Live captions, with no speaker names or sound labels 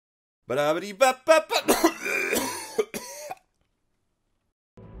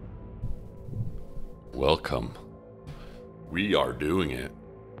Welcome. We are doing it.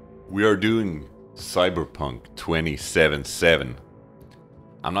 We are doing Cyberpunk 2077.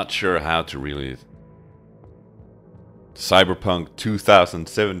 I'm not sure how to really... Cyberpunk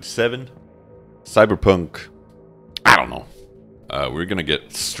 2077? Cyberpunk... I don't know. We're gonna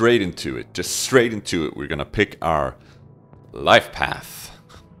get straight into it. Just straight into it. We're gonna pick our life path.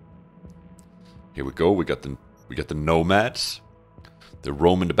 Here we go. We got the nomads. The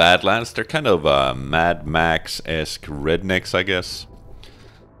roam in the Badlands. They're kind of Mad Max-esque rednecks, I guess.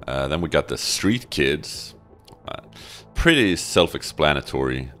 Then we got the street kids. Pretty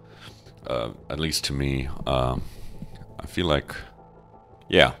self-explanatory, at least to me. I feel like,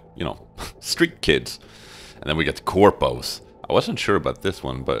 yeah, you know, street kids. And then we got the corpos. I wasn't sure about this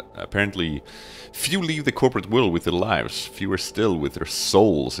one, but apparently few leave the corporate world with their lives, fewer still with their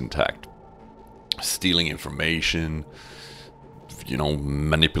souls intact. Stealing information, you know,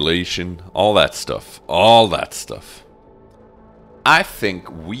 manipulation, all that stuff. All that stuff. I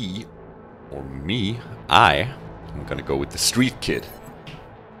think we, or me, I'm gonna go with the street kid.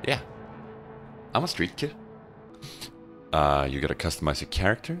 Yeah, I'm a street kid. You gotta customize your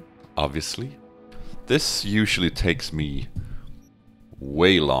character, obviously. This usually takes me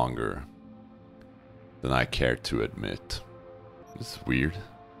way longer than I care to admit. It's weird.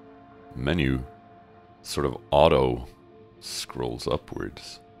 Menu sort of auto scrolls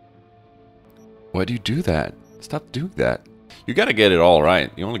upwards. Why do you do that? Stop doing that. You gotta get it all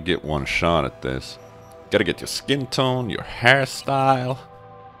right. You only get one shot at this. Gotta get your skin tone, your hairstyle,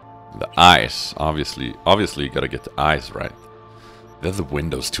 the eyes. Obviously you gotta get the eyes right. They're the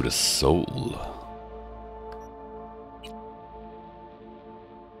windows to the soul.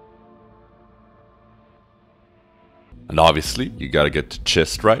 And obviously you gotta get the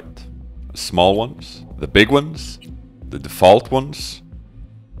chest right. The small ones, the big ones, the default ones.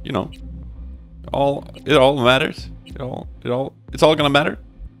 You know, it all matters. It's all gonna matter.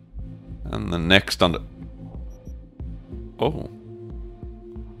 And the next on the... Oh.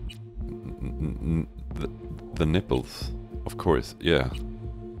 The nipples. Of course, yeah.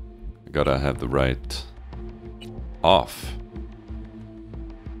 I gotta have the right... off.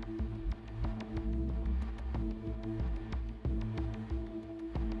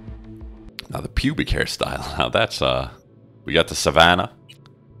 Now the pubic hairstyle. Now that's we got the savannah.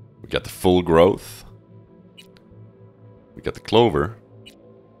 We got the full growth. We got the clover.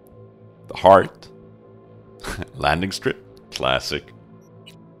 The heart. Landing strip. Classic.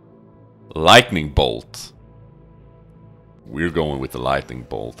 Lightning bolt. We're going with the lightning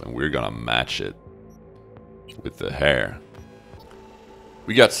bolt and we're gonna match it with the hair.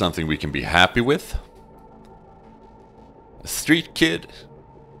 We got something we can be happy with. A street kid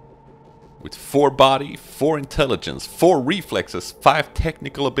with 4 body, 4 intelligence, 4 reflexes, 5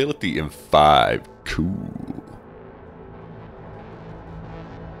 technical ability, and 5 cool.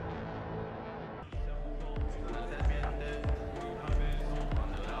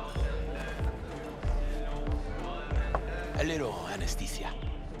 A little anesthesia.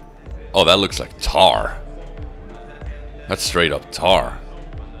 Oh, that looks like tar. That's straight up tar.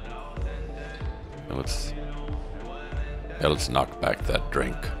 Now let's knock back that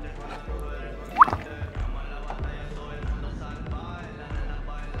drink.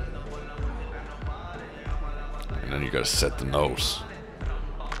 And then you gotta set the nose.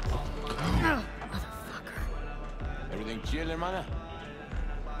 Motherfucker. Everything chill, hermana?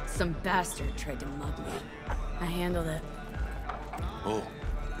 Some bastard tried to mug me. I handled it. Oh,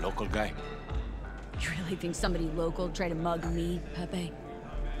 local guy. You really think somebody local tried to mug me, Pepe?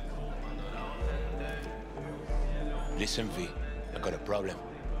 Listen, V, I got a problem.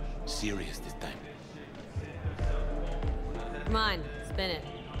 Serious this time. Come on, spin it.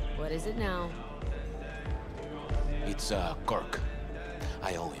 What is it now? It's Kirk.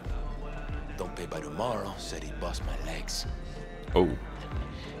 I owe him. Don't pay by tomorrow, said he'd bust my legs. Oh.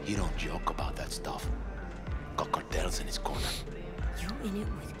 He don't joke about that stuff. Got cartels in his corner. You in it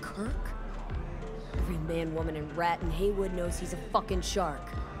with Kirk? Every man, woman, and rat in Haywood knows he's a fucking shark.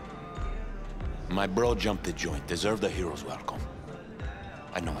 My bro jumped the joint. Deserved a hero's welcome.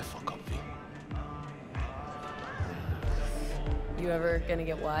 I know I fuck up, V. You ever gonna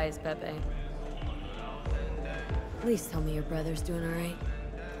get wise, Pepe? Please tell me your brother's doing alright.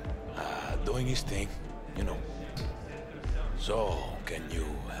 Doing his thing, you know. So, can you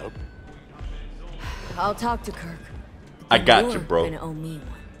help? I'll talk to Kirk. I got you, You're bro. gonna owe me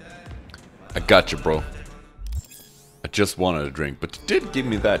one. I got you, bro. I just wanted a drink, but you did give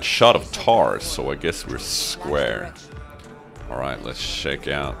me that shot of tar, so I guess we're square. Alright, let's check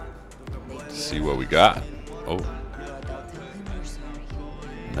out See what we got. Oh.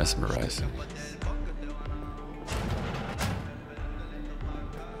 Mesmerizing.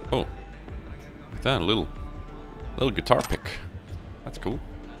 Oh. Look at that, a little guitar pick. That's cool.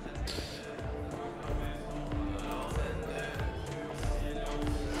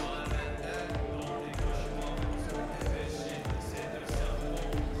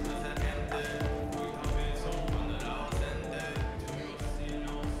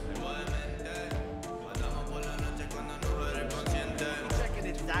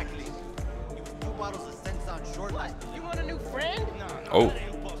 Oh,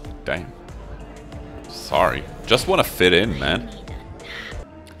 dang. Sorry. Just want to fit in, man.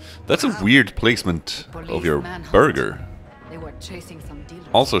 That's a weird placement of your burger. They were chasing some dealers.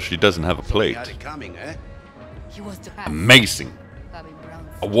 Also, she doesn't have a plate. He was the Amazing.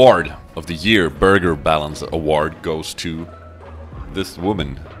 Award of the Year Burger Balance Award goes to this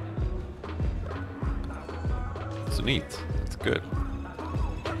woman. It's neat. It's good.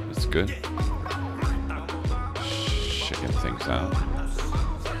 It's good. Checking things out.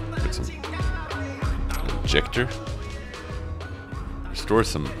 Get some injector. Restore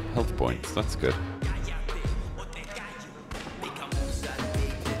some health points. That's good.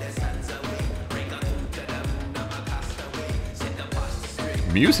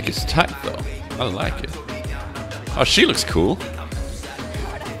 Music is tight though. I like it. Oh, she looks cool.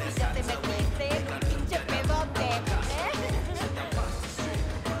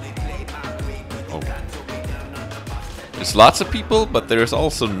 Oh. There's lots of people, but there's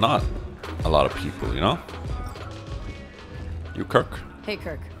also not a lot of people, you know? You Kirk? Hey,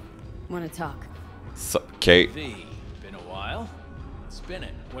 Kirk. Want to talk? Sup, Kate? V, been a while? Spin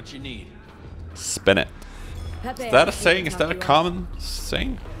it. What you need? Spin it. Pepe, Is that a saying? Is that a common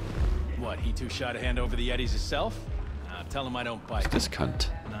saying? What, he too shy to hand over the Eddies himself? Tell him I don't bite. This cunt.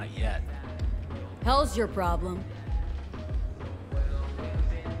 Not yet. Hell's your problem.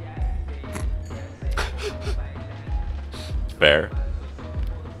 Fair.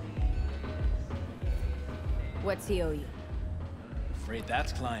 What's he owe you? Afraid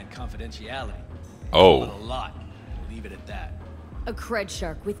that's client confidentiality. Oh. But a lot. We'll leave it at that. A cred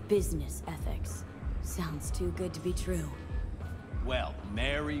shark with business ethics. Sounds too good to be true. Well,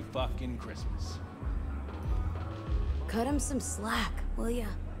 Merry fucking Christmas. Cut him some slack, will ya?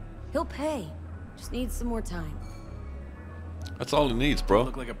 He'll pay. Just needs some more time. That's all he needs, bro.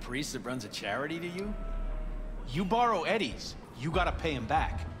 Look like a priest that runs a charity to you? You borrow Eddies, you gotta pay him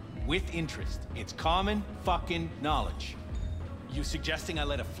back. With interest. It's common fucking knowledge. You suggesting I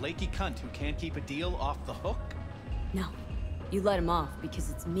let a flaky cunt who can't keep a deal off the hook? No. You let him off because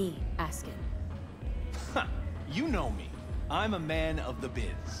it's me asking. Huh. You know me. I'm a man of the biz.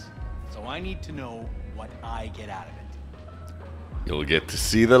 So I need to know what I get out of it. You'll get to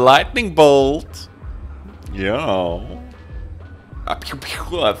see the lightning bolt. Yo. Pew,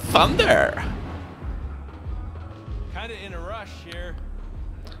 pew, thunder. Kinda in a rush here.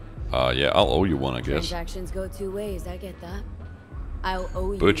 Yeah, I'll owe you one, I guess. Transactions go two ways, I get that. I'll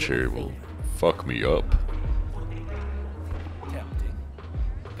owe you Butcher a will favor. fuck me up. Tempting.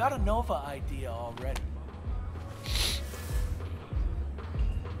 Got a Nova idea already.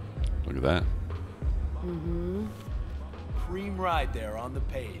 Look at that. Mm-hmm. Cream ride there on the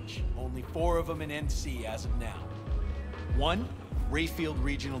page. Only 4 of them in NC as of now. 1, Rayfield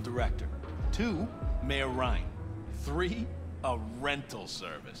Regional Director. 2, Mayor Ryan. 3, a rental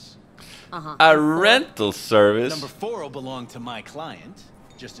service. Uh-huh. A rental service? Number 4 will belong to my client,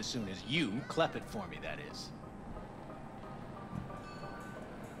 just as soon as you clep it for me, that is.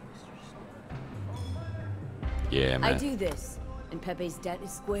 Yeah, man. I do this, and Pepe's debt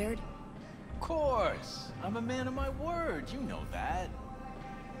is squared. Of course. I'm a man of my word. You know that.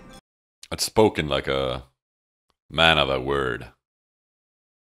 It's spoken like a man of a word.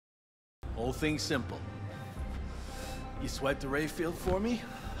 Whole thing simple. You swipe the Rayfield for me,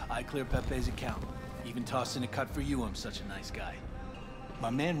 I clear Pepe's account. Even toss in a cut for you, I'm such a nice guy. My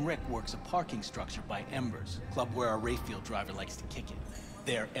man Rick works a parking structure by Embers, club where our Rayfield driver likes to kick it.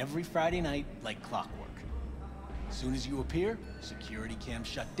 There every Friday night, like clockwork. As soon as you appear, security cam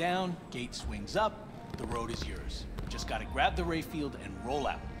shut down, gate swings up, the road is yours. Just gotta grab the Rayfield and roll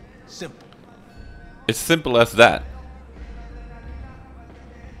out. Simple. It's simple as that.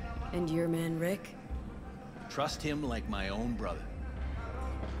 And your man, Rick? Trust him like my own brother.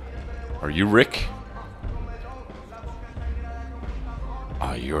 Are you Rick?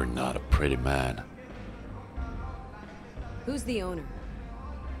 Oh, you're not a pretty man. Who's the owner?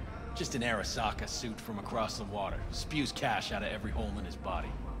 Just an Arasaka suit from across the water. Spews cash out of every hole in his body.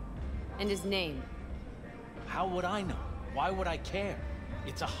 And his name? How would I know? Why would I care?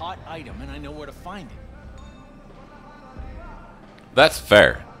 It's a hot item, and I know where to find it. That's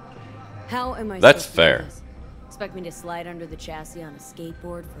fair. How am I That's supposed to fair. do this? Expect me to slide under the chassis on a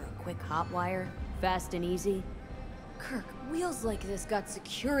skateboard for a quick hot wire? Fast and easy? Kirk, wheels like this got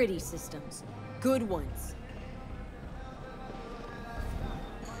security systems. Good ones.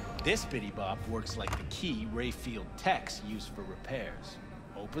 This bitty bop works like the key Rayfield techs use for repairs.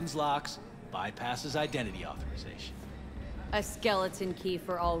 Opens locks, bypasses identity authorization. A skeleton key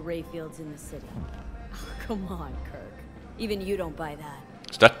for all Rayfields in the city. Oh, come on, Kirk. Even you don't buy that.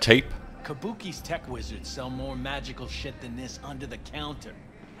 Is that tape? Kabuki's tech wizards sell more magical shit than this under the counter.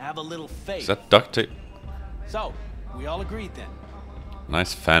 Have a little faith. Is that duct tape? So, we all agreed then.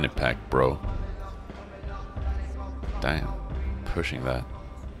 Nice fanny pack, bro. Damn. Pushing that.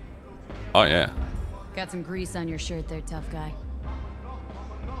 Oh, yeah. Got some grease on your shirt there, tough guy.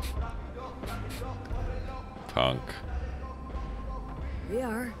 Punk. We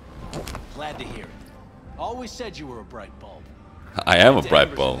are. Glad to hear it. Always said you were a bright bulb. I am a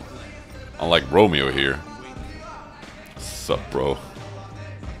bright bulb. Unlike Romeo here. Sup, bro?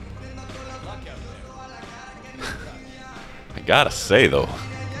 I gotta say, though.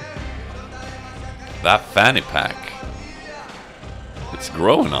 That fanny pack. It's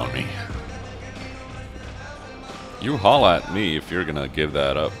growing on me. You holla at me if you're gonna give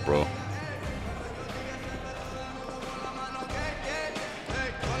that up, bro.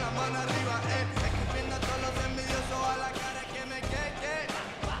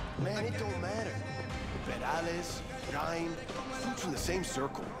 Man, it don't matter. Perales, Rhyme, fruits from the same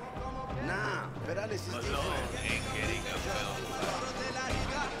circle. Nah, Perales is different.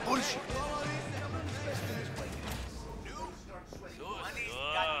 Bullshit.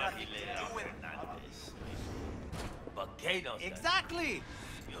 Exactly.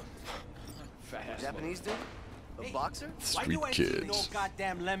 Japanese dude? A boxer? Street kids. No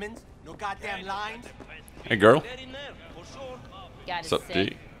goddamn lemons, no goddamn limes. Hey, girl. Got What's up,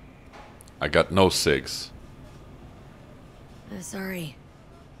 D? I got no cigs. Sorry.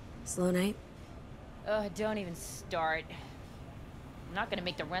 Slow night? Don't even start. I'm not gonna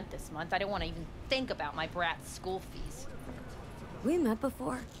make the rent this month. I don't want to even think about my brat's school fees. We met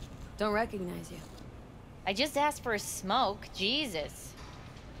before. Don't recognize you. I just asked for a smoke. Jesus.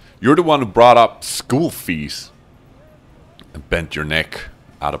 You're the one who brought up school fees. And bent your neck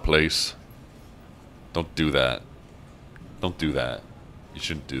out of place. Don't do that. Don't do that. You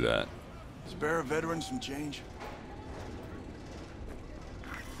shouldn't do that. Spare veterans some change.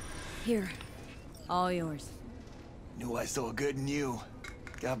 Here. All yours. Knew I saw good in you.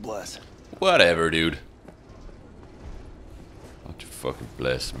 God bless. Whatever, dude. Don't you fucking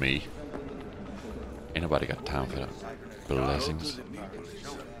bless me. Ain't nobody got time for that. Blessings.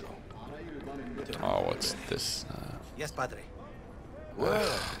 Oh, what's this? Yes, Padre.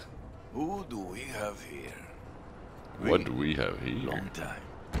 Well, who do we have here? What do we have here? Long time.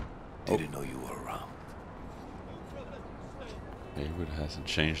 Didn't know you were around. Haywood hasn't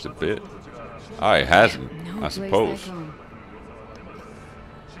changed a bit. Ah, it hasn't, I suppose.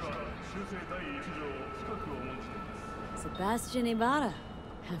 Sebastian Ibarra.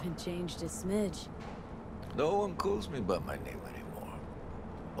 Haven't changed a smidge. No one calls me by my name anymore.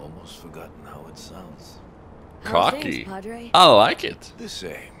 Almost forgotten how it sounds. How are Cocky. things, Padre? I like it. The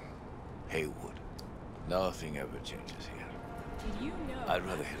same. Haywood. Nothing ever changes here. I'd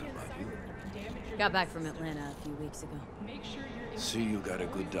rather hear about you. Got back from Atlanta a few weeks ago. See, you got a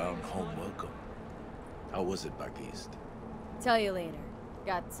good down-home welcome. How was it back east? Tell you later.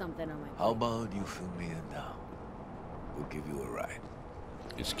 Got something on my plate. How about you fill me in now? We'll give you a ride.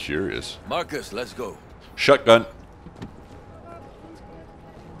 He's curious. Marcus, let's go. Shotgun.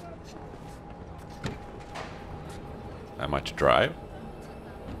 Am I to drive?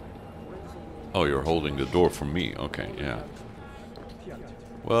 Oh, you're holding the door for me. Okay, yeah.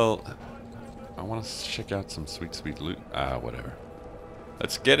 Well, I want to check out some sweet, sweet loot. Ah, whatever.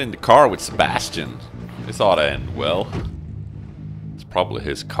 Let's get in the car with Sebastian. This ought to end well. It's probably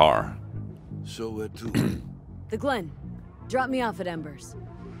his car. So where to? The Glen. Drop me off at Embers.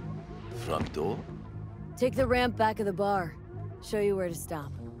 Front door? Take the ramp back of the bar. Show you where to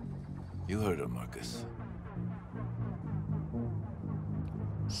stop. You heard her, Marcus.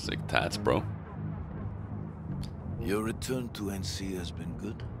 Sick tats, bro. Your return to NC has been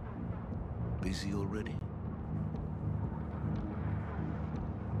good? Busy already?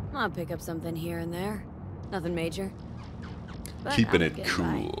 I'll pick up something here and there. Nothing major. But Keeping I'll it get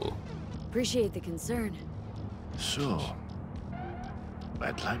cool. by. Appreciate the concern. So,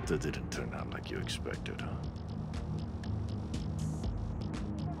 Atlanta didn't turn out like you expected, huh?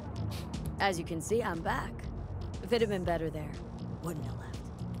 As you can see, I'm back. If it had been better there, Wouldn't have left.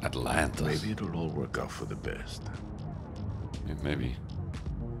 Atlantis. Maybe it'll all work out for the best. Yeah, maybe.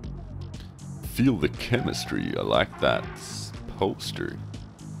 Feel the chemistry. I like that poster.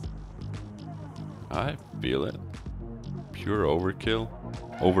 I feel it. Pure overkill.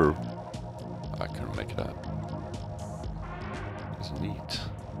 I can't make it up. It's neat.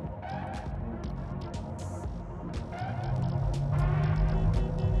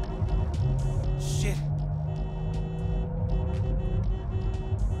 Shit.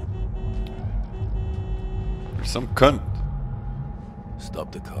 There's some cunt.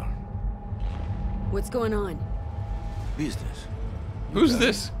 Stop the car. What's going on? Business. Who's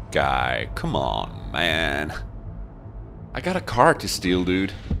this guy? Come on, man. I got a car to steal,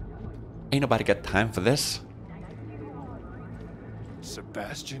 dude. Ain't nobody got time for this.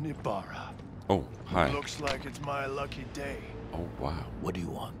 Sebastian Ibarra. Oh, hi. Looks like it's my lucky day. Oh, wow. What do you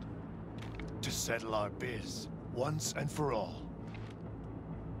want? To settle our biz, once and for all.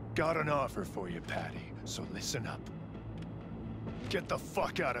 Got an offer for you, Patty, so listen up. Get the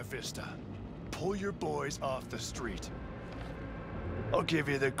fuck out of Vista. Pull your boys off the street. I'll give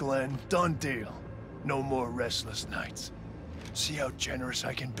you the Glen. Done deal. No more restless nights. See how generous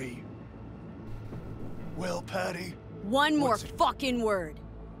I can be? Well, Patty? One more fucking word.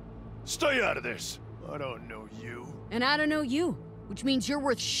 Stay out of this. I don't know you. And I don't know you, which means you're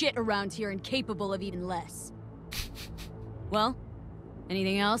worth shit around here and capable of even less. Well,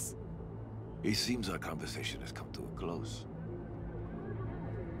 anything else? It seems our conversation has come to a close.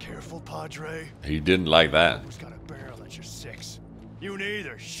 Careful, Padre. He didn't like that. Who's got a barrel at your six? You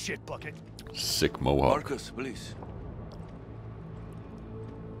neither, shit bucket. Sick mohawk. Marcus, please.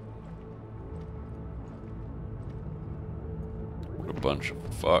 What a bunch of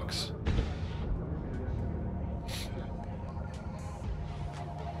fucks.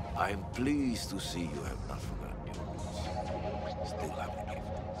 I am pleased to see you have not forgotten your roots. Still have a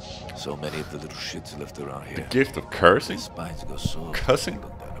gift. So many of the little shits left around here. The gift of cursing? Their spines go so Cussing?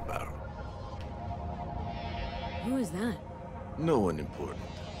 look down a barrel. Who is that? No one important.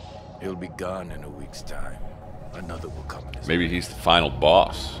 He'll be gone in a week's time. Another will come in his Maybe place. he's the final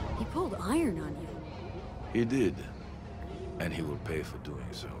boss. He pulled iron on you. He did. And he will pay for doing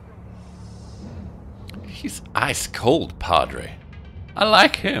so. He's ice cold, Padre. I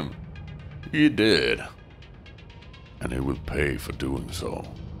like him. He did. And he will pay for doing so.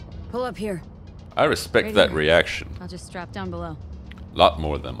 Pull up here. I respect Right that here. reaction. I'll just strap down below. Lot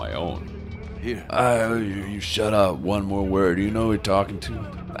more than my own. Here. You shut up. One more word. You know who you're talking to?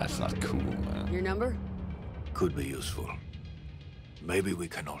 That's not cool, man. Your number? Could be useful. Maybe we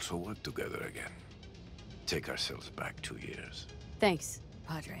can also work together again. Take ourselves back 2 years. Thanks,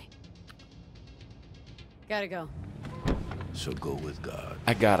 Padre. Gotta go. So go with God.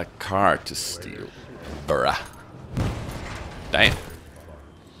 I got a car to steal. Bruh. Damn.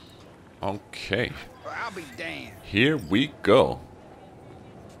 Okay. I'll be damned. Here we go.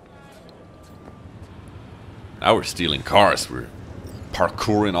 Now we're stealing cars. We're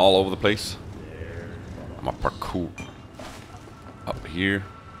parkouring all over the place. I'm a parkour. Up here.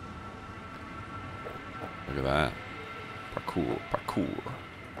 Look at that. Parkour, parkour.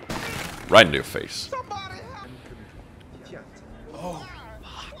 Right into your face. Oh,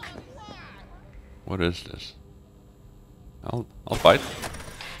 fuck. What is this? I'll bite.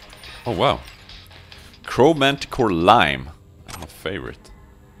 Oh wow. Chromanticore lime. That's my favorite.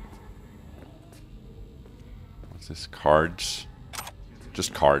 What's this? Cards.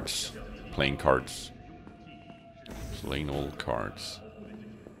 Just cards. Plain cards. Plain old cards.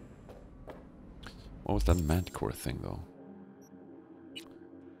 What was that manticore thing though?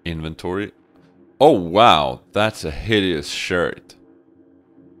 Inventory. Oh wow, that's a hideous shirt.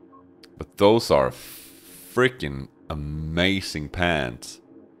 But those are freaking amazing pants.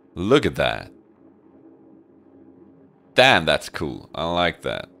 Look at that. Damn, that's cool. I like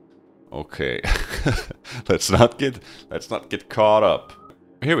that. Okay. let's not get caught up.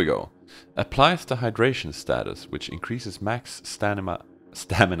 Here we go. Applies the hydration status, which increases max stamina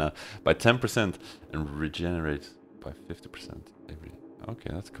by 10% and regenerates by 50% every. Okay,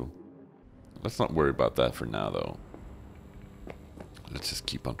 that's cool. Let's not worry about that for now, though. Let's just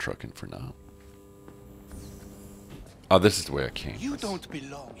keep on trucking for now. Oh, this is the way I came. You don't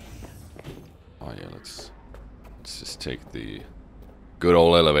belong here. Oh yeah, let's just take the good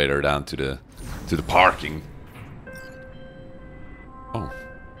old elevator down to the parking. Oh.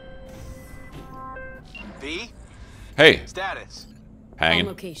 V? Hey. Status. Hanging. On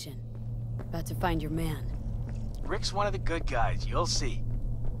location. About to find your man. Rick's one of the good guys, you'll see.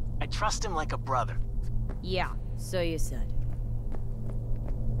 I trust him like a brother. Yeah, so you said.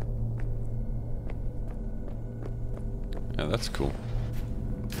 Yeah, that's cool.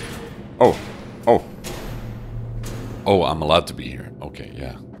 Oh. Oh. Oh, I'm allowed to be here. Okay,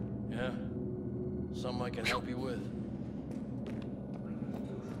 yeah. Yeah. Something I can help you with.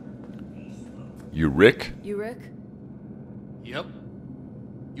 You Rick? You Rick? Yep.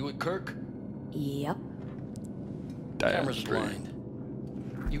 You with Kirk? Yep. Damn Camera's straight.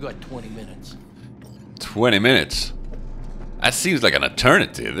 blind. You got 20 minutes. 20 minutes? That seems like an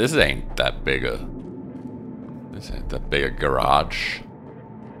eternity. This ain't that big a... This ain't that big a garage.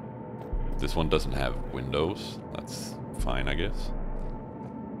 This one doesn't have windows. That's fine, I guess.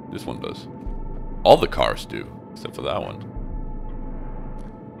 This one does. All the cars do, except for that one.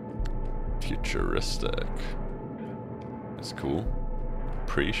 Futuristic. That's cool.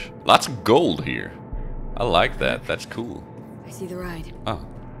 Preach. Lots of gold here. I like that. That's cool. I see the ride. Oh,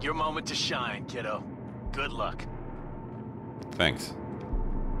 Your moment to shine, kiddo. Good luck. thanks.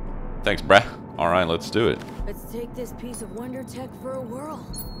 Thanks, bruh. Alright, let's do it. Let's take this piece of wonder tech for a whirl.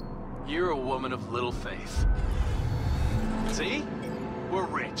 You're a woman of little faith. See? We're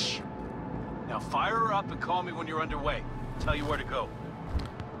rich. Now fire her up and call me when you're underway. Tell you where to go.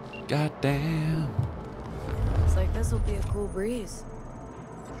 Goddamn. Looks like this'll be a cool breeze.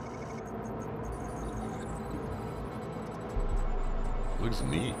 Looks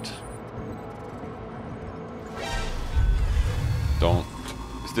neat. Don't.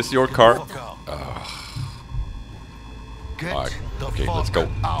 Is this your car? Get Alright, the okay, fuck let's go.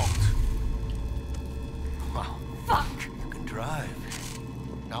 out. Fuck! You can drive.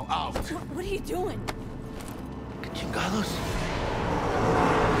 Now out. What are you doing? Que chingados?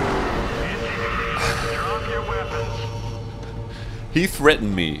 Drop your weapons. He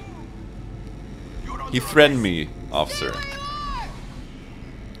threatened me. He threatened me, officer.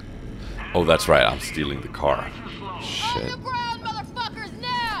 Oh, that's right. I'm stealing the car. Shit. Ground, motherfuckers,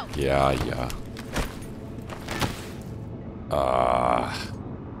 now! Yeah, yeah.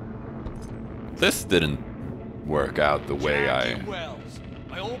 This didn't work out the way I... Wells,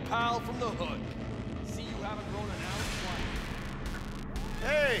 my old pal from the hood. See you haven't grown an ounce.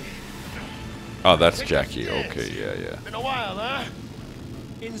 Hey, Oh, that's Jackie. Okay, yeah, yeah. been a while, huh?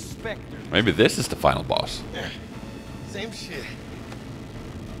 Inspector. Maybe this is the final boss. Same shit.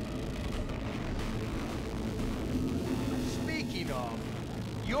 Speaking of,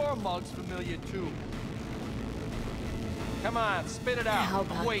 your mug's familiar too. Come on, spit it out. How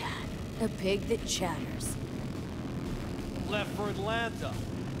about Wait, that? A pig that chatters. left for Atlanta,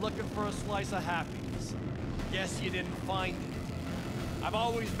 looking for a slice of happiness. Guess you didn't find it. I've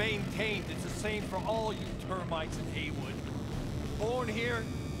always maintained it's the same for all you termites in Haywood. Born here,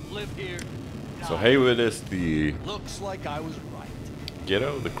 live here. So die. Haywood is the Looks like I was right.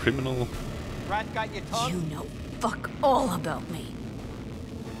 ghetto, the criminal. Rat got your tongue? You know fuck all about me.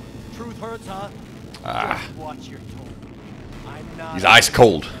 Truth hurts, huh? Ah, Just watch your tone. I'm not. he's ice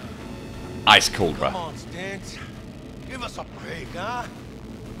cold. Ice cold, Come bro. on, Stance. Give us a break, huh?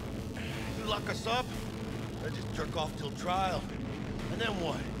 You lock us up, I just jerk off till trial. And then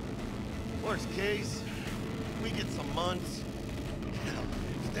what? Worst case, we get some months.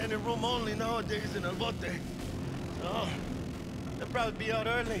 Standing room only nowadays in El Bote. So, they'll probably be out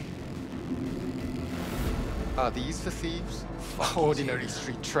early. Are these the thieves? Ordinary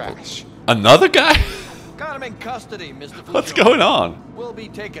street trash. Another guy? Got him in custody, Mr. What's Fujo. going on? We'll be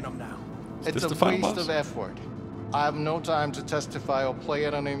taking him now. Is It's this a the final waste boss? of effort. I have no time to testify or play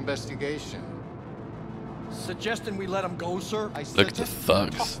at an investigation. Suggesting we let him go, sir? I Look at the suggest you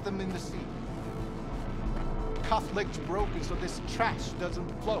thugs. toss them in the sea. Cuff legs broken so this trash doesn't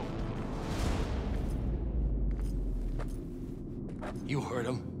float. You heard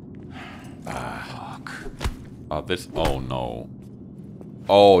him. Oh, this. Oh no.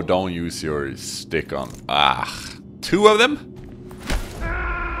 Oh, don't use your stick on. Ah, two of them.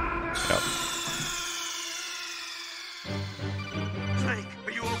 Yep. Snake,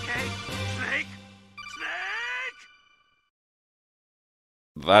 are you okay? Snake? Snake!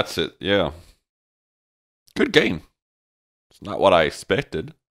 That's it. Yeah. Good game. It's not what I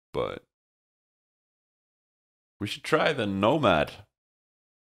expected, but we should try the Nomad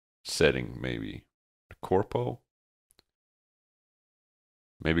setting, maybe. A corpo.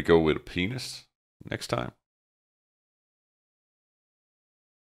 Maybe go with a penis next time.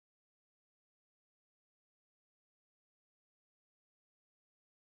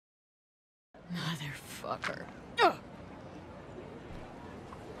 Motherfucker.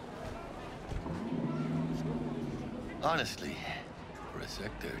 Honestly, for a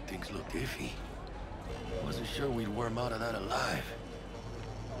sec there, things looked iffy. Wasn't sure we'd worm out of that alive.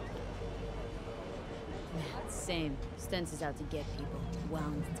 Same. Stents is out to get people.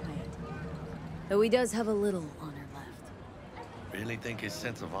 Wound tight. Though he does have a little honor left. Really think his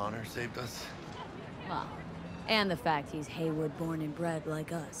sense of honor saved us? Well, and the fact he's Haywood born and bred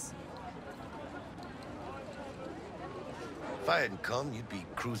like us. If I hadn't come, you'd be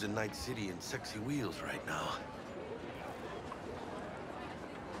cruising Night City in sexy wheels right now.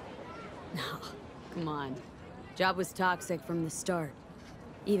 No, come on. Job was toxic from the start.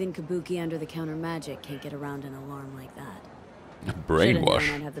 Even Kabuki under-the-counter magic can't get around an alarm like that. Brainwash. Should've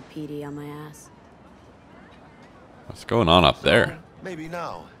known I'd have the PD on my ass. What's going on up there? Maybe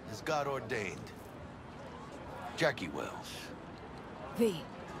now, as God ordained. Jackie Wells. V.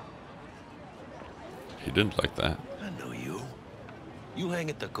 He didn't like that. I know you. You hang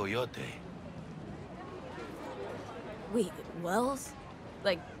at the Coyote. Wait, Wells?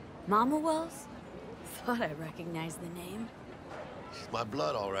 Like, Mama Wells? Thought I recognized the name. She's my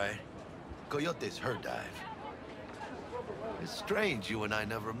blood, all right. Coyote's her dive. It's strange you and I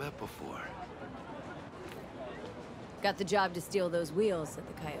never met before. Got the job to steal those wheels, said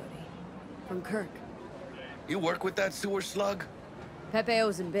the Coyote. From Kirk. You work with that sewer slug? Pepe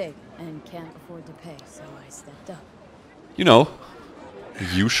owes him big, and can't afford to pay, so I stepped up. You know,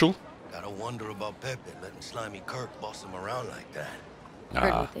 usual. Gotta wonder about Pepe letting slimy Kirk boss him around like that.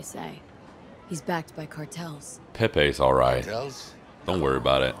 Heard what they say. He's backed by cartels. Pepe's alright. Cartels? Don't worry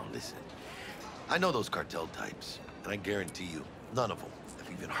about it. Oh, listen, I know those cartel types, and I guarantee you, none of them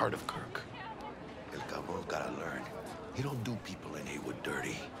have even heard of Kirk. El Cabron's gotta learn. He don't do people in Haywood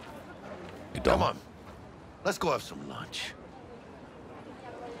dirty. You don't. Come on, let's go have some lunch.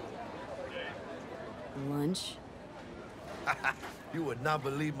 Lunch? You would not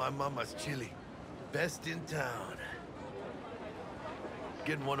believe my mama's chili. Best in town.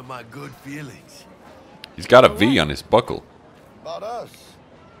 Getting one of my good feelings. He's got a V on his buckle. About us.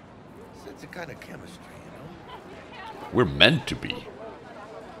 It's a kind of chemistry, you know? We're meant to be.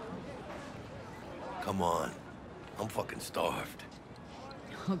 Come on. I'm fucking starved.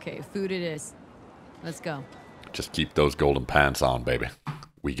 Okay, food it is. Let's go. Just keep those golden pants on, baby.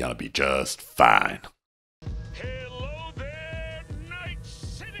 We gonna be just fine. Hello there, Night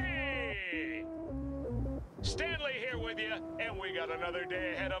City! Stanley here with you, and we got another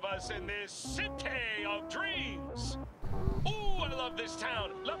day ahead of us in this city of dreams. Ooh, I love this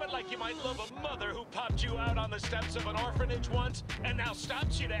town. Love it like you might love a mother who popped you out on the steps of an orphanage once and now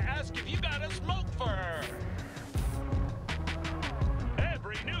stops you to ask if you got a smoke for her.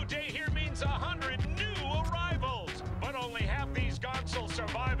 Every new day here means 100 new arrivals, but only half these gonks will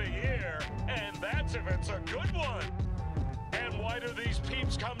survive a year, and that's if it's a good one. And why do these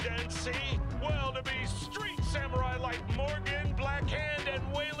peeps come to NC? Well, to be street samurai like Morgan, Blackhand, and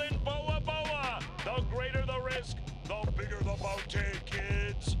Waylon Boa Boa. The greater the risk, the bigger the bounty,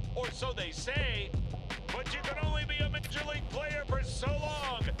 kids. Or so they say. But you can only be a Major League player for so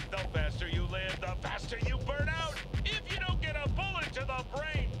long. The faster you live, the faster you burn out. If you don't get a bullet to the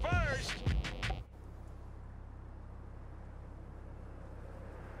brain first.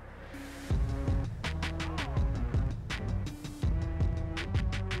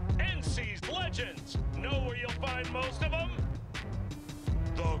 NC's legends. Know where you'll find most of them?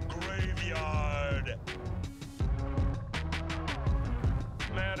 The graveyard.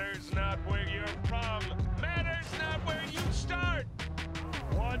 Matters not where you're from. Matters not where you start.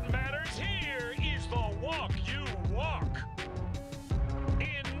 What matters here is the walk you walk.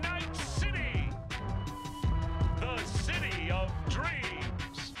 In Night City. The city of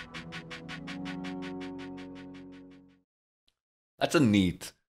dreams. That's a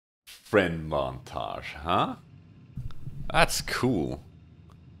neat friend montage, huh? That's cool.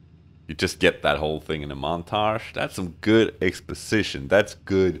 You just get that whole thing in a montage. That's some good exposition. That's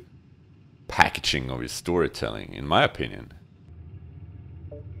good packaging of your storytelling, in my opinion.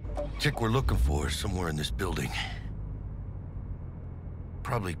 Chick we're looking for is somewhere in this building.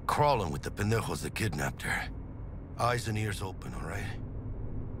 Probably crawling with the pendejos that kidnapped her. Eyes and ears open, all right?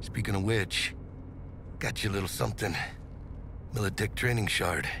 Speaking of which, got you a little something. Militech training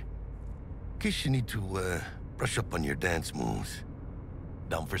shard. In case you need to, brush up on your dance moves.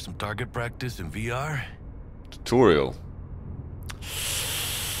 Down for some target practice in VR? Tutorial.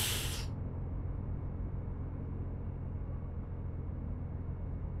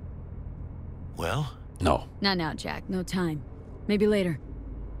 Well? No. Not now, Jack. No time. Maybe later.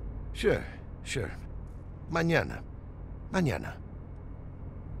 Sure. Mañana.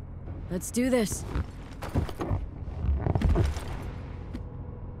 Let's do this.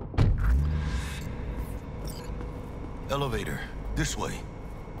 Elevator. This way.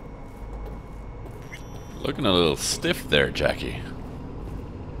 Looking a little stiff there, Jackie.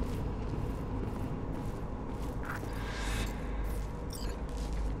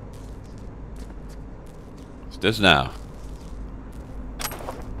 What's this now?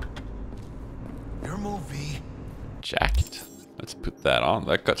 move, V. Jacket. Let's put that on.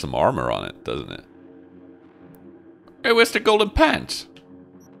 That got some armor on it, doesn't it? Hey, where's the golden pants?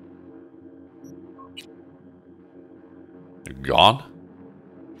 They're gone?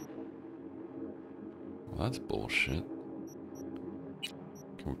 Well, that's bullshit.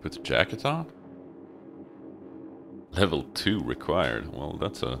 Can we put the jacket on? Level 2 required. Well,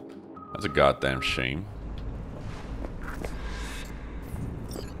 that's a goddamn shame.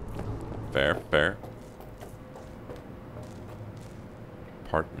 Fair, fair.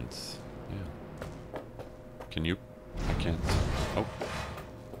 Apartments. Yeah. Can you? I can't. Oh.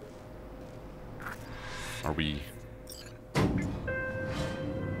 Are we?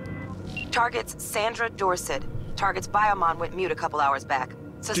 Target's Sandra Dorset. Target's biomon went mute a couple hours back.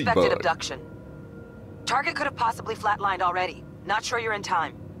 Suspected T-bug. abduction. Target could have possibly flatlined already. Not sure you're in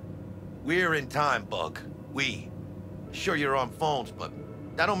time. We're in time, Bug. Sure you're on phones, but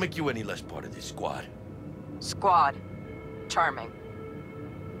that don't make you any less part of this squad. Squad. Charming.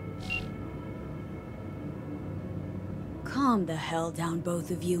 Calm the hell down,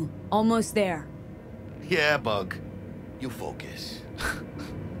 both of you. Almost there. Yeah, Bug. You focus.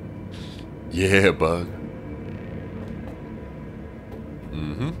 Yeah, bug.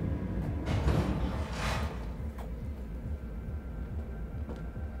 Mm-hmm.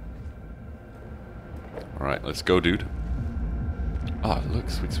 Alright, let's go, dude. Oh, look,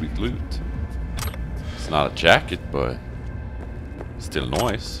 sweet, sweet loot. It's not a jacket, but still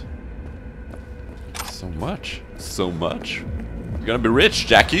nice. So much. So much. You're gonna be rich,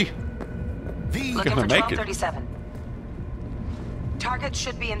 Jackie. Looking You're for gonna make it. 1237. Target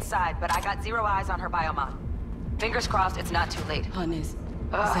should be inside, but I got 0 eyes on her biomon. Fingers crossed it's not too late. Hannes.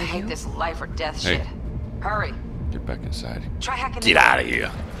 Ugh, I hate this life or death Hey. shit. Hurry. Get back inside. Try hacking Get the out of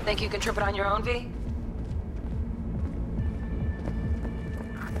here. Think you can trip it on your own, V?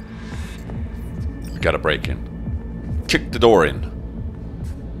 We gotta break in. Kick the door in.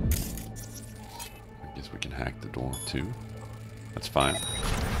 I guess we can hack the door too. That's fine.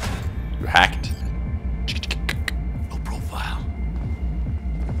 You hacked. No profile.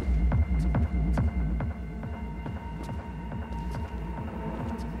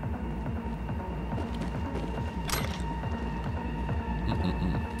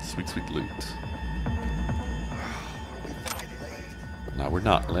 Sweet, sweet loot. No, we're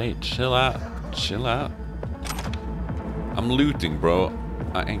not late. Chill out. Chill out. I'm looting, bro.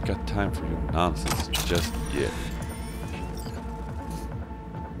 I ain't got time for your nonsense just yet.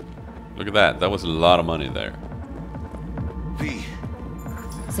 Look at that. That was a lot of money there. V.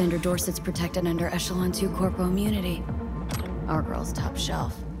 Sandra Dorset's protected under Echelon 2 Corpo immunity. Our girl's top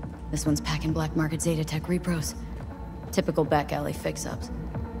shelf. This one's packing black market Zeta Tech repros. Typical back alley fix-ups.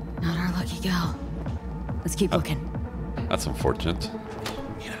 Not our lucky gal. Let's keep looking. That's unfortunate.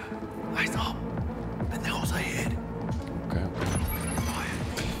 Mira, eyes up. Pendejos ahead. Okay,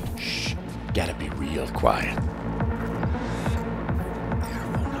 okay. Shh. Gotta be real quiet.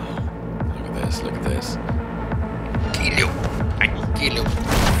 Careful now. Look at this, look at this. Kill you. I kill you.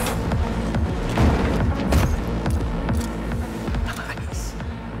 Nice.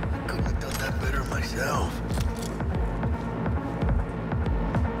 I couldn't have done that better myself.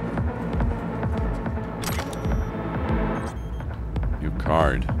 New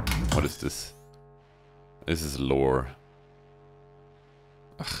card. What is this? This is lore.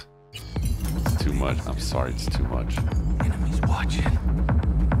 Ugh. It's too much. I'm sorry, it's too much. Enemies watching.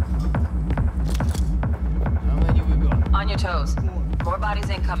 How many we got? On your toes. More bodies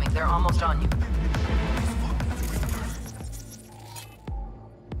incoming. They're almost on you.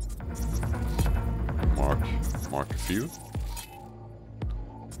 Mark a few.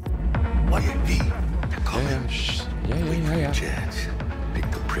 What you need? They're coming. Yeah, shh. Yeah. Chance.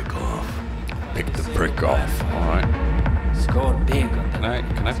 Pick the prick off. Pick the brick off. All right. Score big on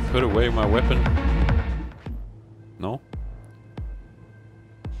Can I put away my weapon? No.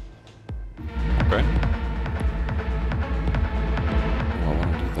 Okay. Oh, I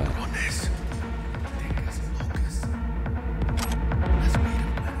want to do that. On this. Take us focus. Let's meet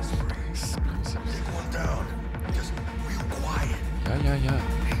him at his freeze. Take one down. Just real quiet. Yeah.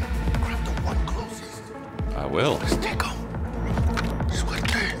 Hey, grab the one closest. I will. Let's take him.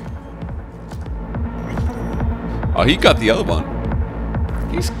 Swiftly. Oh, he got the other one.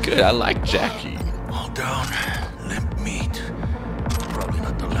 He's good. I like Jackie. All down. Limp meat. Probably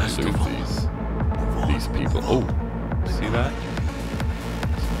not the last Look of at them. these people. Oh, see that?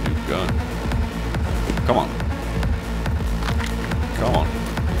 It's a new gun. Come on. Come on.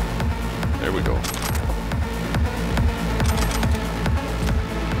 There we go.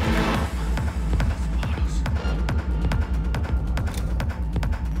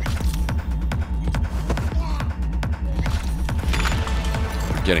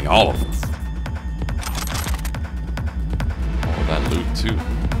 Getting all of them. All that loot too.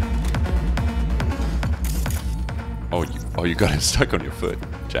 Oh, you got it stuck on your foot,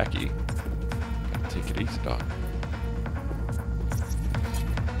 Jackie. Take it easy, dog.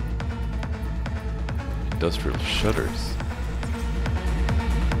 Industrial shutters.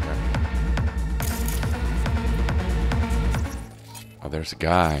 Oh, there's a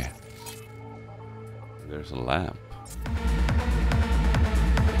guy. There's a lamp.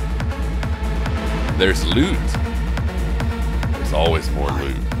 There's loot. There's always more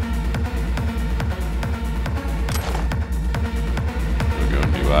loot. There we go,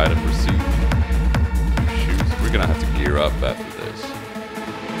 new item received. New shoes. We're gonna have to gear up after this.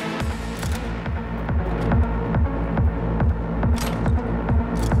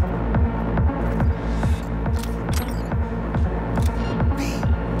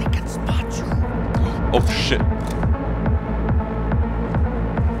 They can spot you. Oh shit.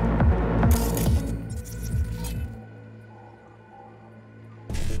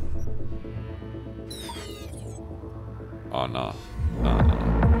 Oh no.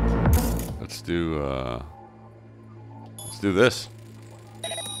 No. Let's do this.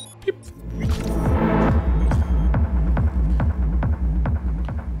 Beep.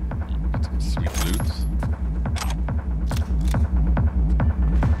 Some sweet loot.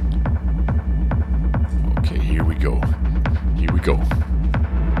 Okay, here we go. Here we go.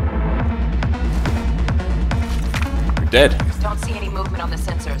 You're dead. Don't see any movement on the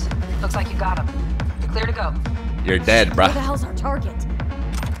sensors. Looks like you got them. You're clear to go. You're dead, bruh. Where the hell's our target?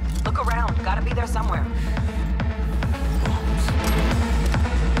 Look around. Gotta be there somewhere.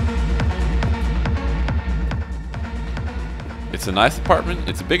 It's a nice apartment.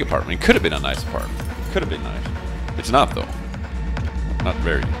 It's a big apartment. It could have been a nice apartment. Could have been nice. It's not, though. Not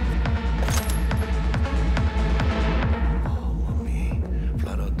very. Oh, me.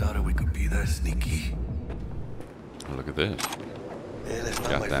 Flat out doubted we could be that sneaky. Oh, look at this. Yeah, that's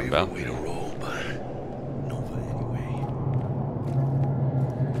not my Goddamn favorite bounty. way to roll, but Nova anyway.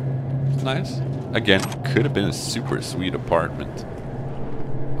 It's nice. Again, could have been a super sweet apartment.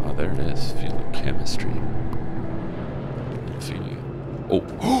 Oh, there it is. Feeling chemistry. Feeling.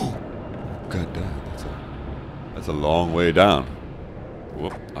 Oh. God damn. That's a long way down.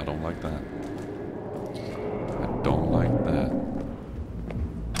 Whoop. I don't like that. I don't like that.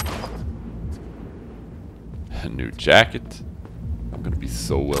 A new jacket. I'm gonna be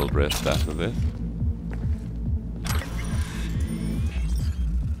so well dressed after this.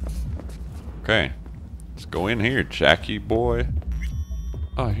 Okay. Let's go in here, Jackie boy.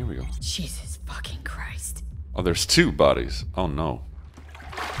 Oh, here we go. Jesus fucking Christ. Oh, there's two bodies. Oh no.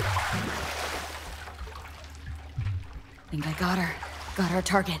 Think I got her. Got our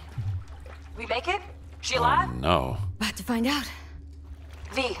target. We make it? She alive? Oh no. About to find out.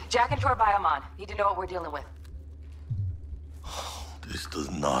 V, jack into her biomon. Need to know what we're dealing with. This does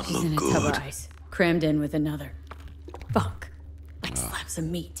not She's look in a tub good. of ice, crammed in with another. Fuck. Like slabs of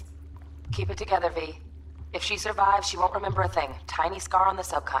meat. Keep it together, V. If she survives, she won't remember a thing. Tiny scar on the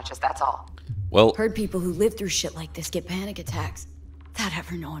subconscious, that's all. Well, Heard people who live through shit like this get panic attacks. Without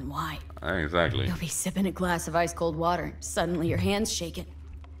ever knowing why. exactly. You'll be sipping a glass of ice cold water, and suddenly your hand's shaking.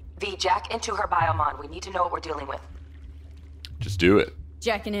 V, jack into her biomon. We need to know what we're dealing with. Just do it.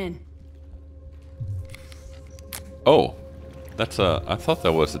 Jacking in. Oh. That's a... I thought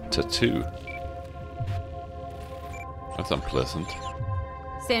that was a tattoo. That's unpleasant.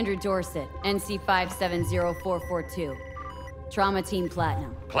 Sandra Dorset, NC 570442. Trauma Team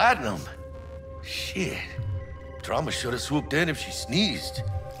Platinum. Platinum? Shit. Trauma should have swooped in if she sneezed.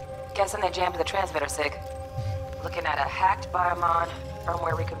 Guessing they jammed the transmitter, Sig. Looking at a hacked biomon,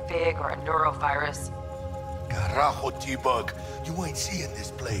 firmware reconfig, or a neurovirus. Carajo, T-Bug. You ain't seeing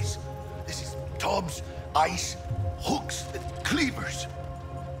this place. This is tubs, ice, hooks, and cleavers.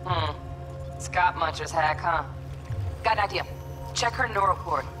 Scott Muncher's hack, huh? Got an idea. Check her neural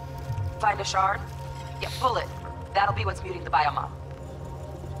cord. Find a shard? Yeah, pull it. That'll be what's muting the biomon.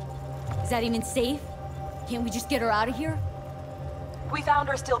 Is that even safe? Can't we just get her out of here? We found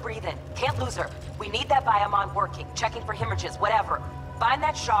her still breathing. Can't lose her. We need that biomon working, checking for hemorrhages, whatever. Find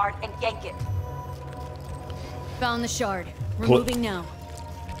that shard and yank it. Found the shard. We're Pull- moving now.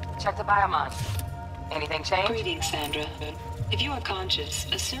 Check the biomon. Anything change? Greetings, Sandra. If you are conscious,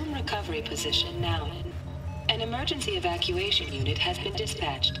 assume recovery position now. An emergency evacuation unit has been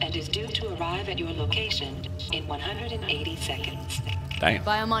dispatched and is due to arrive at your location in 180 seconds. Damn.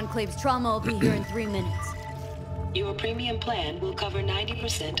 Biomon claims trauma will be here in 3 minutes. Your premium plan will cover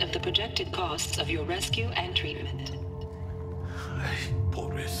 90% of the projected costs of your rescue and treatment. Ay,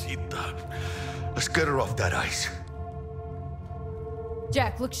 pobrecita. Let's get her off that ice.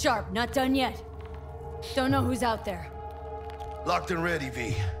 Jack, look sharp. Not done yet. Don't know who's out there. Locked and ready,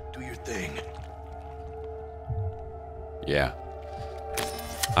 V. Do your thing. Yeah.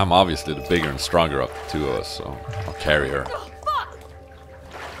 I'm obviously the bigger and stronger of the two of us, so I'll carry her.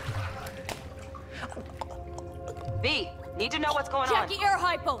 V, need to know what's going Jackie, on. air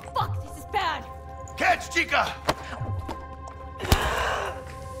hypo. Fuck, this is bad. Catch, Chica!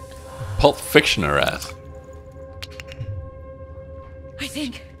 Pulp Fiction her ass. I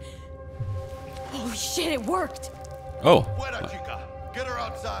think... Holy shit, it worked. Oh. Buena, Chica. Get her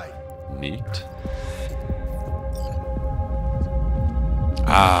outside. Neat.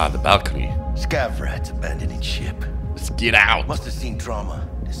 Ah, the balcony. Scav rats abandoning ship. Let's get out. Must have seen trauma.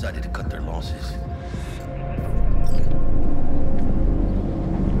 Decided to cut their losses.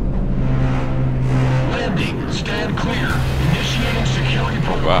 Landing. Stand clear. Initiating security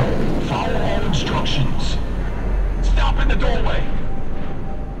protocol. Wow. Follow all instructions. Stop in the doorway.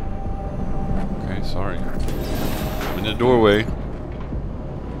 Okay, sorry. I'm in the doorway.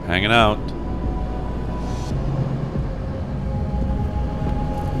 Hanging out.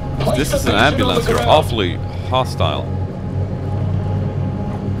 If this is an ambulance, you're awfully hostile.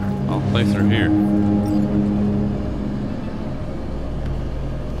 I'll place her here.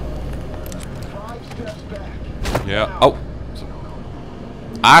 Yeah. Oh.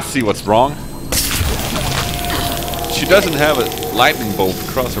 I see what's wrong. She doesn't have a lightning bolt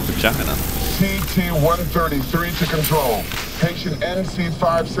across her vagina. CT-133 to control. Patient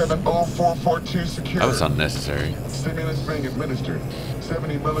NC570442 secure. That was unnecessary. Stimulus being administered.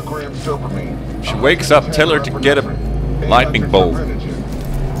 70 milligrams dopamine. She wakes up, tell her to get a lightning bolt.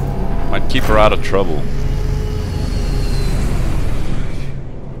 Might keep her out of trouble.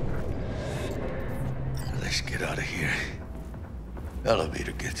 Let's get out of here.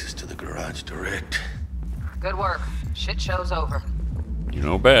 Elevator gets us to the garage direct. Good work. Shit show's over. You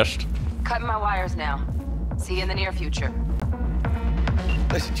know best. Cutting my wires now. See you in the near future.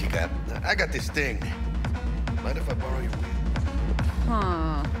 Listen, Chica, I got this thing. Mind if I borrow your wheel?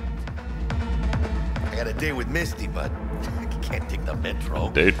 Huh. I got a date with Misty, but I can't take the metro.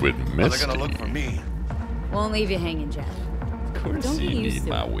 Date with Well, Misty. they're gonna look for me. Won't leave you hanging, Jack. Of course Don't you get used need to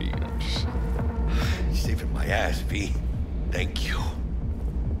my it. wheels. You're saving my ass, V. Thank you.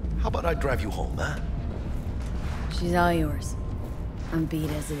 How about I drive you home, huh? She's all yours. I'm beat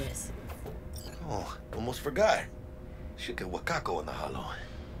as it is. Oh, almost forgot. Should get Wakako in the hollow.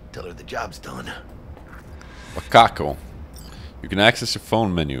 Tell her the job's done. Wakako. You can access your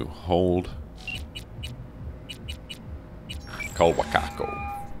phone menu. Hold. Call Wakako.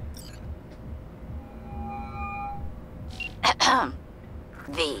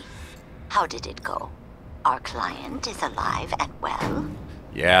 V, how did it go? Our client is alive and well?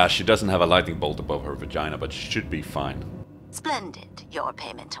 Yeah, she doesn't have a lightning bolt above her vagina, but she should be fine. Splendid. Your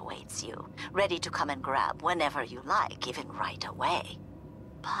payment awaits you. Ready to come and grab whenever you like, even right away.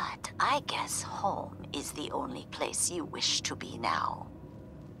 But I guess home is the only place you wish to be now.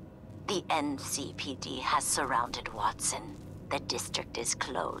 The NCPD has surrounded Watson. The district is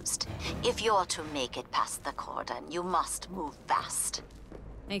closed. If you're to make it past the cordon, you must move fast.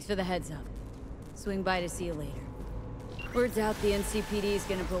 Thanks for the heads up. Swing by to see you later. Word's out the NCPD is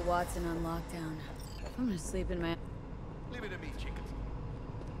gonna put Watson on lockdown. I'm gonna sleep in my... Leave it to me, Chica.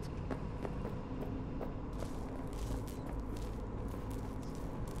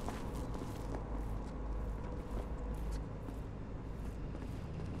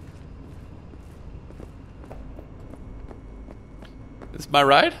 This my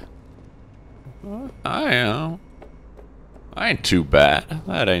ride? I am. I ain't too bad.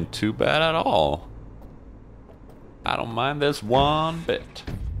 That ain't too bad at all. I don't mind this one bit.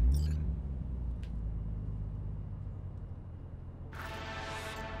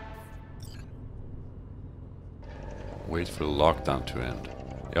 Wait for the lockdown to end.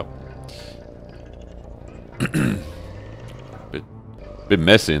 Yep. Bit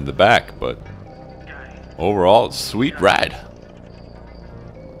messy in the back, but overall, it's a sweet ride.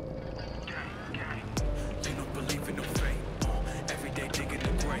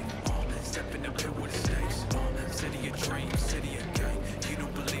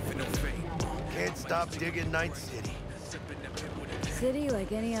 Can't stop digging Night City. City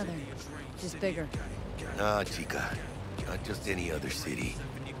like any other. Just bigger. Nah, Chica. Not just any other city.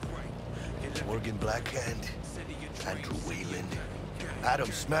 Morgan Blackhand, Andrew Wayland, Adam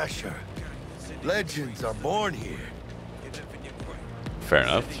Smasher. Legends are born here. Fair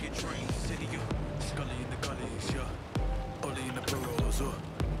enough.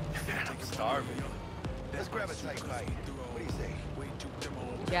 I'm starving. Let's grab a tight bite. What do you say?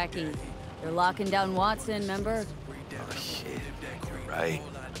 Jackie, they're locking down Watson, remember? Oh, shit. right?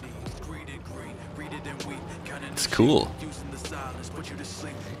 It's cool.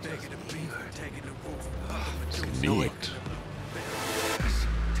 It's neat.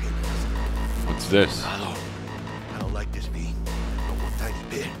 What's this? I don't like this, V. Not one tiny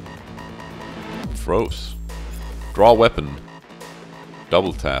bit. Froze. Draw weapon.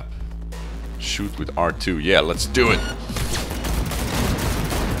 Double tap. Shoot with R2. Yeah, let's do it.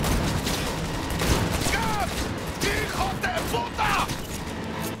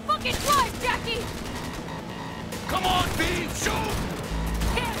 Fucking drive, Jackie! Come on, V! Shoot!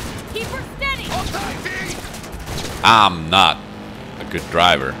 Can't! Keep her steady! Hold tight, V! I'm not a good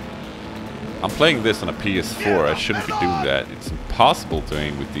driver. I'm playing this on a PS4. I shouldn't be doing that. It's impossible to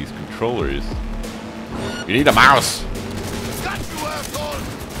aim with these controllers. You need a mouse. Got you, asshole!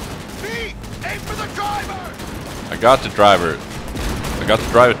 V! Aim for the driver! I got the driver. I got the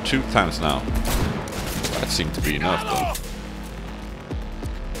driver 2 times now. That seemed to be enough though.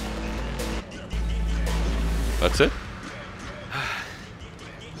 That's it?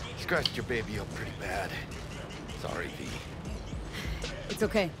 Scratched your baby up pretty bad. Sorry, V. It's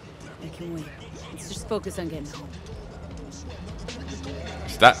okay. I can wait. Let's just focus on getting home.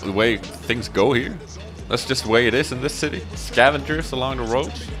 Is that the way things go here? That's just the way it is in this city? Scavengers along the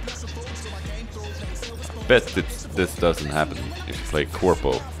roads? I bet this doesn't happen if you play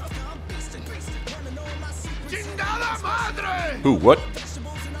Corpo. Who? What?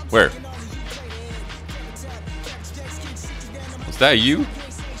 Where? Was that you?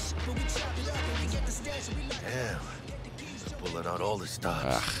 Damn. Pulling out all the stops.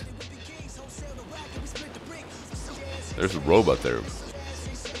 Ugh. There's a robot there.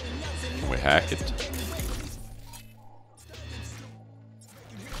 Can we hack it?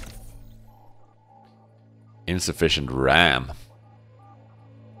 Insufficient RAM.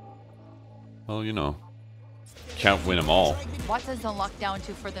 Well, you know. Can't win them all. Watson's on lockdown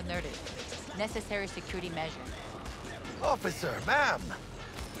to further notice. Necessary security measure. Officer, ma'am.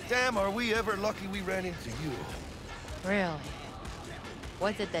 Damn, are we ever lucky we ran into you. Really?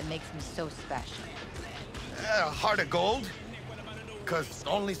 What's it that makes me so special? A heart of gold? Because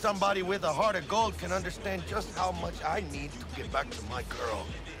only somebody with a heart of gold can understand just how much I need to get back to my girl.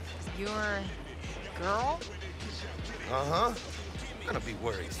 Your girl? Uh-huh. I'm gonna be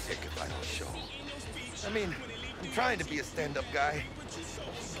worried sick if I don't show. I mean, I'm trying to be a stand-up guy.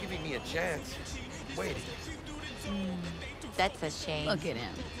 She's giving me a chance. Waiting. That's a shame. Look at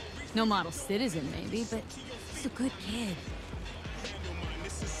him. No model citizen, maybe, but he's a good kid.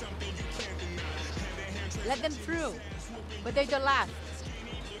 Let them through. But they're the last.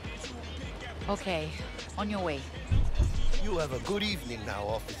 Okay, on your way. You have a good evening now,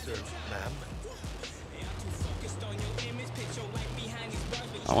 officer, ma'am.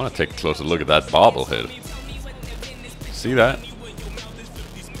 I want to take a closer look at that bobblehead. See that?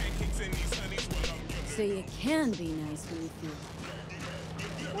 So you can be nice when you feel.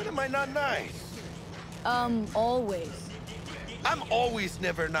 When am I not nice? Always. I'm always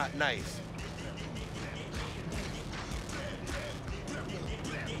never not nice.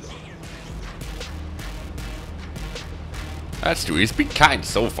 That's true. He's been kind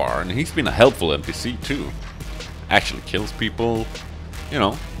so far, and he's been a helpful NPC too. Actually kills people. You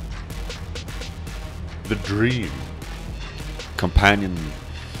know. The dream. Companion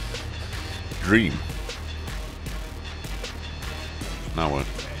dream. Now what?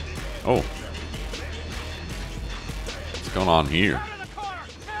 Oh. What's going on here?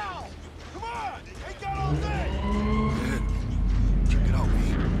 Check it out, V.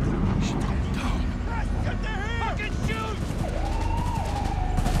 Shit's going down.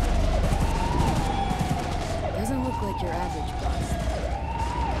 Doesn't look like your average boss.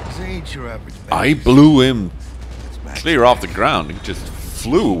 This ain't your average man. I blew him clear off the ground. He just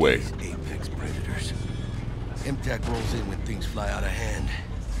flew away. Apex predators. MTAC rolls in when things fly out of hand.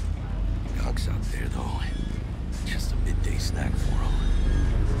 Conk's out there, though. Just a midday snack for him.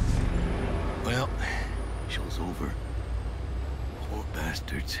 Well, show's over. Poor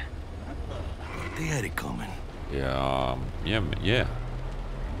bastards. They had it coming. Yeah, yeah.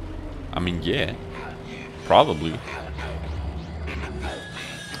 I mean, yeah. Probably.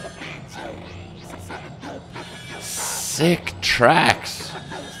 Sick tracks.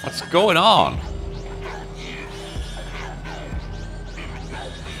 What's going on?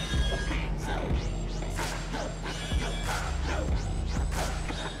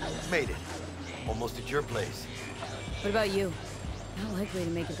 Made it. Almost at your place. What about you? Not likely to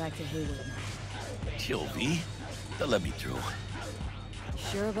make it back to Haywood. Chill, V. They'll let me through.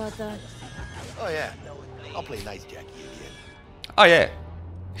 Sure about that? Oh, yeah. I'll play nice Jackie again. Oh yeah.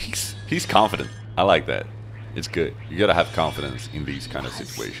 He's confident. I like that. It's good. You gotta have confidence in these kind of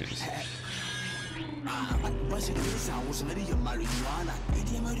situations.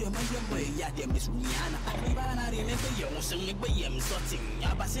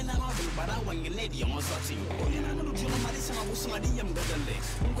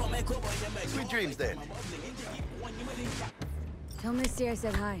 Sweet dreams then. Tell Misty I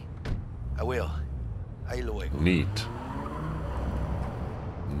said hi. I will. Ahí luego. Neat.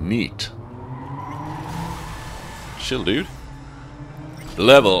 Neat. Chill, dude.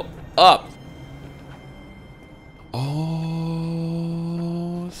 Level up. Oh,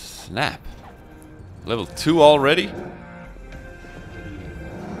 snap. Level 2 already?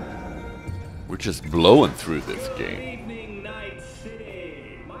 We're just blowing through this game.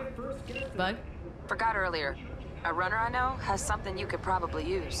 Bug? Forgot earlier. A runner I know has something you could probably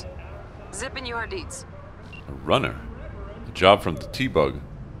use. Zip in your deeds. A runner? A job from the T-Bug.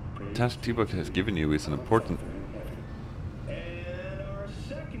 The task T-Bug has given you is an important...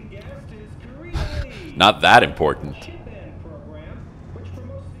 Not that important.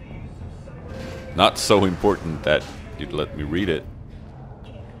 Not so important that you'd let me read it.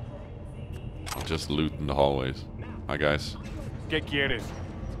 I'll just loot in the hallways. Hi guys. ¿Qué quieres?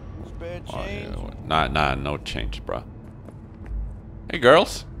 Oh, yeah. Nah, no change, bro. Hey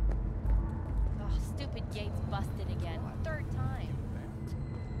girls. Oh, stupid gate's busted again. Third time.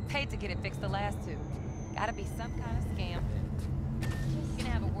 Paid to get it fixed the last two. Gotta be some kind of scam. Just gonna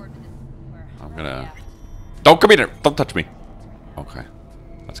have a word with this. I'm gonna... Don't come in here! Don't touch me! Okay.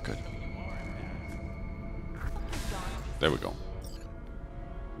 That's good. There we go.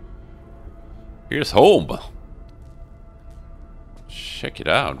 Here's home. Check it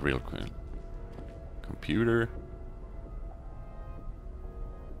out real quick. Computer.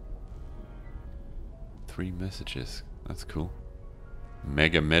 3 messages. That's cool.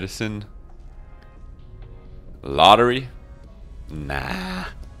 Mega medicine. Lottery. Nah.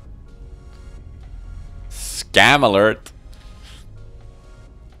 Scam alert.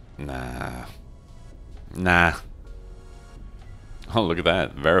 Nah. Nah. Oh, look at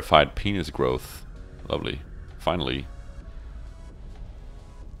that. Verified penis growth. Lovely. Finally.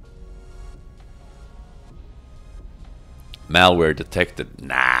 Malware detected.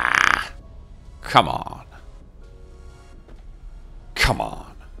 Nah. Come on. Come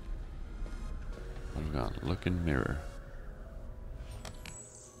on. What have we got? Look in mirror.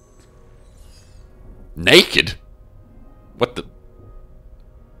 Naked? What the?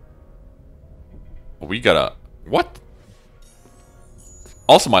 We gotta... What?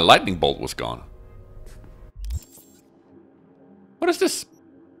 Also, my lightning bolt was gone. What is this?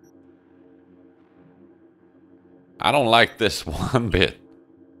 I don't like this one bit.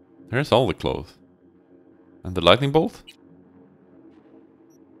 There's all the clothes. And the lightning bolt?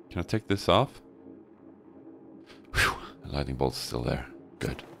 Can I take this off? Whew, the lightning bolt's still there.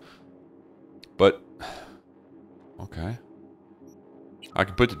 Good. But... Okay. I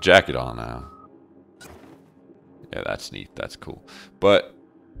can put the jacket on now. Yeah, that's neat. That's cool. But...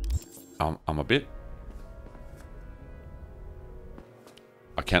 I'm a bit...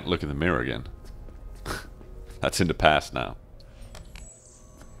 I can't look in the mirror again. That's in the past now.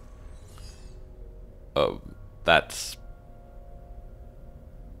 Oh, that's...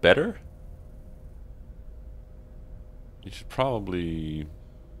 better? You should probably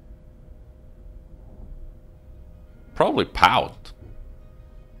pout.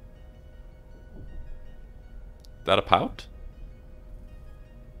 Is that a pout?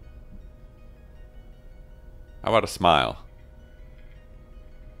 How about a smile?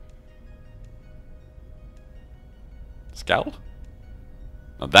 Scowl?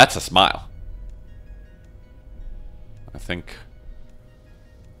 No, that's a smile. I think.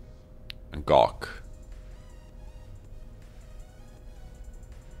 And gawk.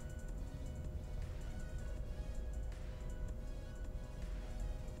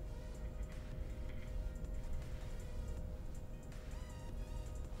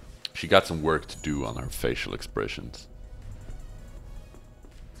 She got some work to do on her facial expressions.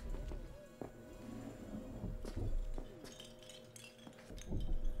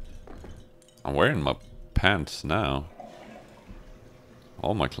 I'm wearing my pants now.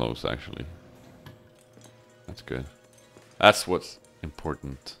 All my clothes, actually. That's good. That's what's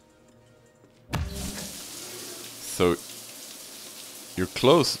important. So, your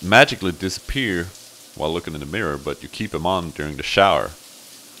clothes magically disappear while looking in the mirror, but you keep them on during the shower.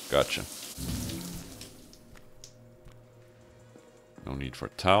 Gotcha. No need for a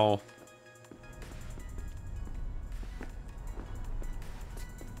towel.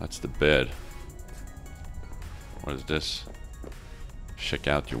 That's the bed. What is this? Check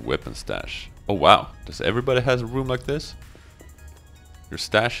out your weapon stash. Oh wow, does everybody has a room like this? Your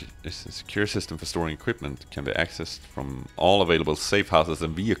stash is a secure system for storing equipment. Can be accessed from all available safe houses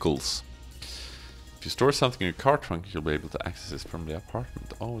and vehicles. If you store something in your car trunk, you'll be able to access it from the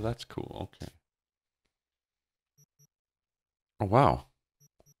apartment. Oh, that's cool. Okay. Oh wow.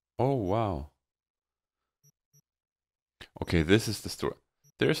 Oh wow. Okay, this is the store.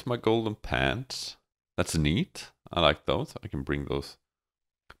 There's my golden pants. That's neat. I like those. I can bring those.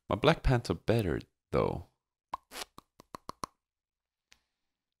 My black pants are better though.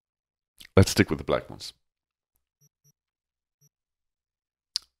 Let's stick with the black ones.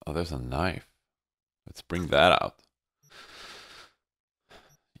 Oh, there's a knife. Let's bring that out.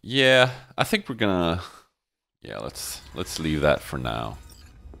 Yeah, I think we're gonna... Yeah, let's leave that for now.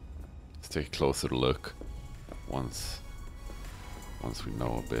 Let's take a closer look once we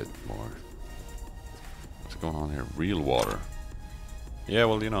know a bit more. What's going on here? Real water. Yeah,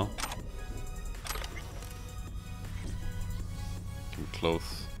 well, you know. Getting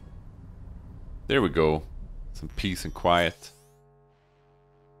close. There we go. Some peace and quiet.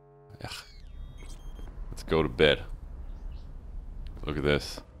 Ugh. Let's go to bed. Look at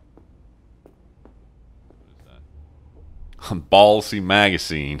this. What is that? Ballsy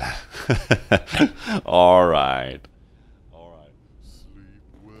magazine. Alright. Alright. Sleep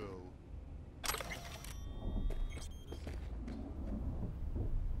well.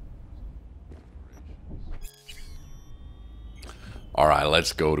 Alright,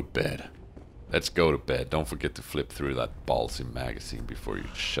 let's go to bed. Let's go to bed. Don't forget to flip through that ballsy magazine before you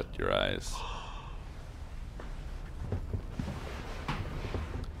shut your eyes.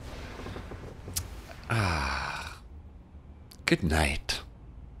 Ah. Good night.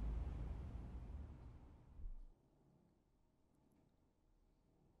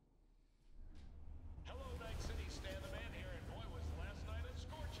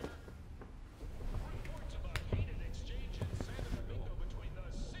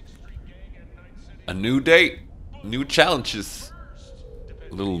 A new date, new challenges.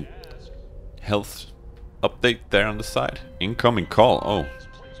 A little health update there on the side. Incoming call. Oh.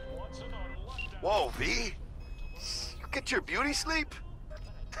 Whoa, V? You get your beauty sleep?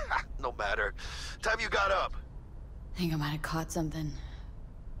 No matter. Time you got up. I think I might have caught something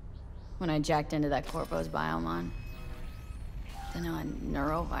when I jacked into that Corpo's biomon. Don't know, a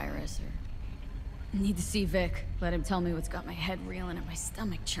neurovirus or... Need to see Vic. Let him tell me what's got my head reeling and my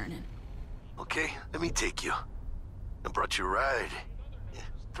stomach churning. Okay, let me take you. I brought you a ride. Yeah,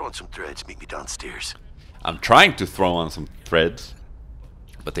 throw on some threads, meet me downstairs. I'm trying to throw on some threads,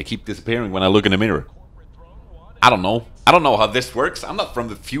 but they keep disappearing when I look in the mirror. I don't know. I don't know how this works. I'm not from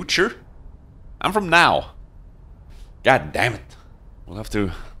the future. I'm from now. God damn it. We'll have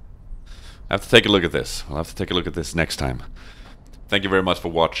to take a look at this. We'll have to take a look at this next time. Thank you very much for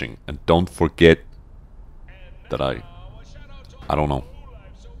watching, and don't forget that I don't know.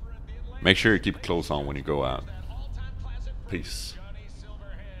 Make sure you keep clothes on when you go out. Peace.